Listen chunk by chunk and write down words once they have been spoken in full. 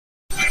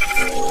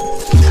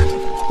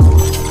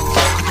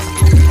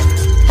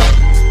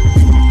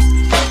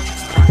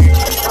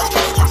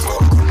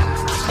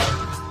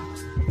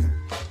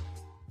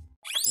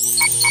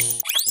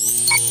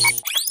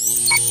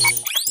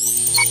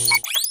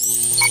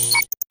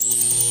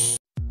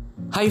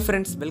Hi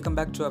friends, welcome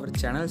back to our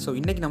channel. So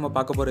இன்னைக்கு நம்ம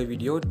பார்க்க போற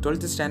video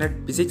 12th standard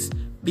physics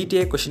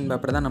PTA question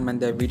paper தான் நம்ம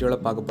இந்த வீடியோல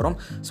பார்க்க போறோம்.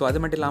 சோ அது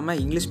மட்டும் இல்லாம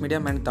English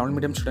medium and Tamil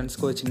medium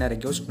ஸ்டூடண்ட்ஸ்க்கு ஒரு சின்ன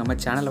ரெக்வெஸ்ட். நம்ம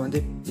சேனல்ல வந்து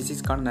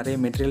physicsக்கான நிறைய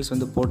மெட்டீரியல்ஸ்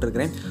வந்து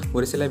போட்டுருக்கேன்.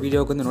 ஒரு சில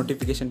வீடியோக்கு வந்து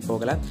நோட்டிஃபிகேஷன்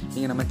போகல.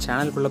 நீங்க நம்ம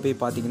சேனலுக்குள்ள போய்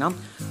பாத்தீங்கன்னா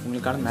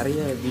உங்களுக்கான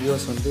நிறைய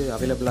வீடியோஸ் வந்து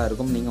அவேலபிளா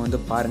இருக்கும். நீங்க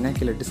வந்து பாருங்க.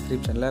 கீழ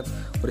டிஸ்கிரிப்ஷன்ல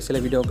ஒரு சில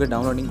வீடியோக்கு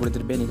டவுன்லோடிங்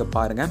கொடுத்துட்டு போய் நீங்க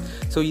பாருங்க.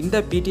 சோ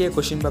இந்த PTA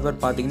question paper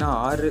பாத்தீங்கன்னா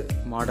 6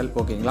 மாடல்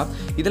ஓகேங்களா.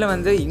 இதுல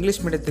வந்து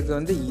இங்கிலீஷ் மீடியத்துக்கு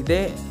வந்து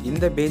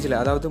இந்த பேஜ்ல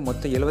அதாவது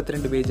மொத்தம்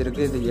 72 பேஜ்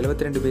இருக்கு. இந்த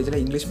 72 பேஜ்ல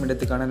இங்கிலீஷ்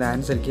மீடியத்துக்கான அந்த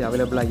ஆன்சர் கீ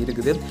அவேலபிளா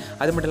இருக்குது.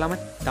 அது மட்டும் இல்லாம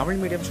தமிழ்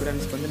மீடியம்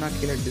ஸ்டூடண்ட்ஸ்க்கு வந்து நான்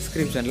கீழ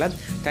டிஸ்கிரிப்ஷன்ல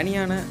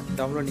தனியான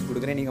டவுன்லோடிங்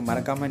கொடுக்குறேன். நீங்க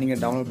மறக்காம நீங்க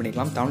டவுன்லோட்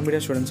பண்ணிக்கலாம். தமிழ்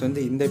மீடியம் ஸ்டூடண்ட்ஸ்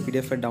வந்து இந்த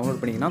PDF டவுன்லோட்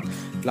பண்ணிங்கன்னா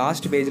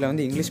லாஸ்ட் பேஜ்ல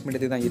வந்து இங்கிலீஷ்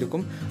மீடியத்துக்கு தான்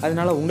இருக்கும்.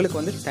 அதனால உங்களுக்கு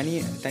வந்து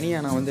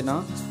தனியா நான்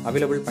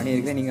அவேலபிள்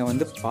பண்ணியிருக்கேன். நீங்க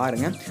வந்து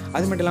பாருங்க.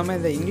 அது மட்டும் இல்லாம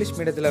இந்த இங்கிலீஷ்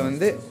மீடியத்துல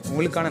வந்து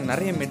உங்களுக்கான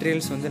நிறைய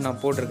மெட்டீரியல்ஸ் வந்து நான்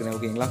போட்டிருக்கேன்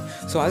ஓகேங்களா.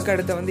 ஸோ அதுக்கு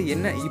அடுத்து வந்து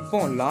என்ன இப்போ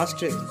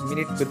லாஸ்ட்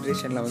மினிட்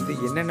ப்ரிப்பரேஷனில் வந்து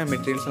என்னென்ன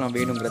மெட்டீரியல்ஸ்லாம்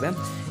வேணுங்கிறத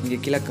இங்கே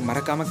கீழே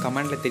மறக்காமல்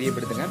கமெண்டில்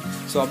தெரியப்படுத்துங்க.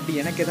 ஸோ அப்படி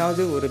எனக்கு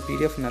ஏதாவது ஒரு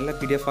PDF நல்ல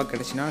PDFாக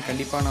கிடச்சின்னா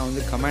கண்டிப்பாக நான்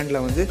வந்து கமெண்டில்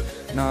வந்து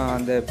நான்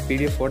அந்த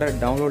PDFோட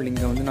டவுன்லோட்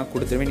லிங்கை வந்து நான்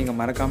கொடுத்துருவேன். நீங்கள்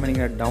மறக்காமல்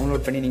நீங்கள்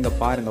டவுன்லோட் பண்ணி நீங்கள்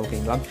பாருங்கள்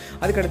ஓகேங்களா.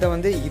 அதுக்கடுத்து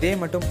வந்து இதே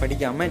மட்டும்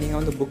படிக்காமல் நீங்கள்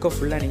வந்து புக்கை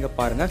ஃபுல்லாக நீங்கள்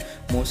பாருங்கள்.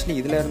 மோஸ்ட்லி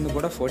இதில் இருந்து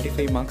கூட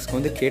 45 மார்க்ஸ்க்கு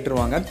வந்து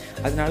கேட்டுருவாங்க.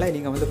 அதனால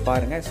நீங்கள் வந்து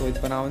பாருங்கள். ஸோ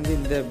இப்போ நான் வந்து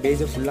இந்த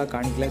பேஜை ஃபுல்லாக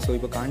காணிக்கல. ஸோ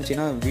இப்போ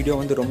காணிச்சின்னா வீடியோ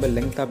வந்து ரொம்ப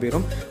லெங்க்தாக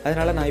போயிடும்.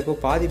 அதனால் நான் இப்போ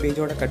பாதி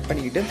பேஜோட கட்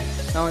பண்ணிக்கிட்டு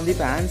நான் வந்து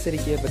இப்போ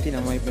ஆன்சர் கீயை பற்றி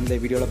நம்ம இப்போ இந்த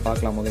வீடியோவில்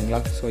பார்க்கலாம் ஓகேங்களா.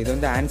 ஸோ இது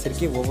வந்து ஆன்சர்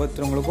கீ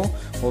ஒவ்வொருத்தவங்களுக்கும்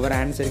ஒவ்வொரு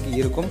ஆன்சர் கீ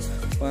இருக்கும்.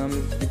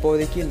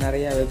 இப்போதைக்கு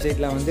நிறைய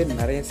வெப்சைட்டில் வந்து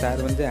நிறைய சார்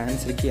வந்து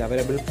ஆன்சர் கீ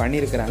அவைலபிள்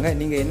பண்ணியிருக்கிறாங்க.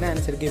 நீங்கள் என்ன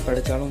ஆன்சர் கீ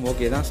படித்தாலும்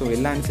ஓகே தான். ஸோ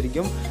எல்லா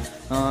ஆன்சருக்கும்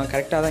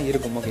கரெக்டாக தான்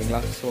இருக்கும்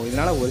ஓகேங்களா. ஸோ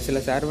இதனால் ஒரு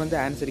சில சார் வந்து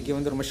ஆன்சர் கீ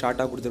வந்து ரொம்ப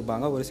ஷார்ட்டாக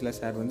கொடுத்துருப்பாங்க. ஒரு சில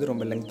சார் வந்து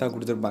ரொம்ப லெங்க்த்தாக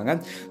கொடுத்துருப்பாங்க.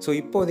 ஸோ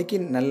இப்போதைக்கு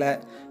நல்ல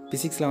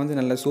ஃபிசிக்ஸில் வந்து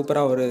நல்ல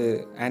சூப்பராக ஒரு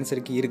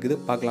ஆன்சர் கீ இருக்குது.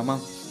 பார்க்கலாமா?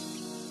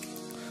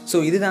 ஸோ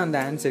இதுதான் அந்த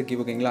ஆன்சர் கீ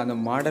ஓகேங்களா. அந்த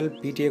மாடல்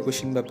PTA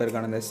கொஷின்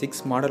பேப்பருக்கான அந்த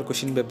 6 மாடல்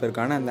கொஷின்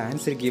பேப்பருக்கான அந்த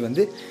ஆன்சர் கீ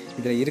வந்து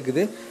இதில்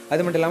இருக்குது.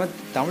 அது மட்டும் இல்லாமல்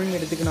தமிழ்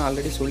மீடியத்துக்கு நான்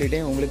ஆல்ரெடி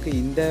சொல்லிட்டேன். உங்களுக்கு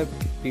இந்த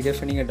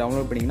PDF நீங்கள்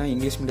டவுன்லோட் பண்ணிங்கன்னா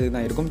இங்கிலீஷ் மீடியத்துக்கு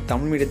தான் இருக்கும்.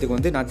 தமிழ் மீடியத்துக்கு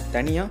வந்து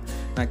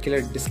நான் கீழே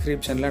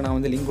டிஸ்கிரிப்ஷனில் நான்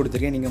வந்து லிங்க்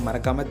கொடுத்துருக்கேன். நீங்கள்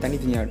மறக்காமல்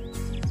தனித்தனியாக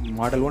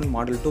model 1,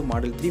 model 2,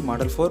 model 3,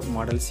 model 4,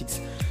 model 6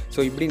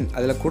 so இப்படி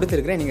அதில்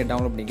கொடுத்துருக்கிறேன். நீங்கள்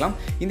டவுன்லோட் பண்ணிக்கலாம்.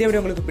 இந்த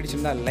வீடியோ உங்களுக்கு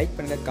பிடிச்சிருந்தால் லைக்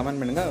பண்ணுங்கள்,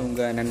 கமெண்ட் பண்ணுங்கள்,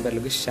 உங்கள்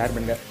நண்பர்களுக்கு ஷேர்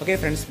பண்ணுங்கள். Okay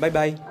friends, bye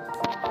bye.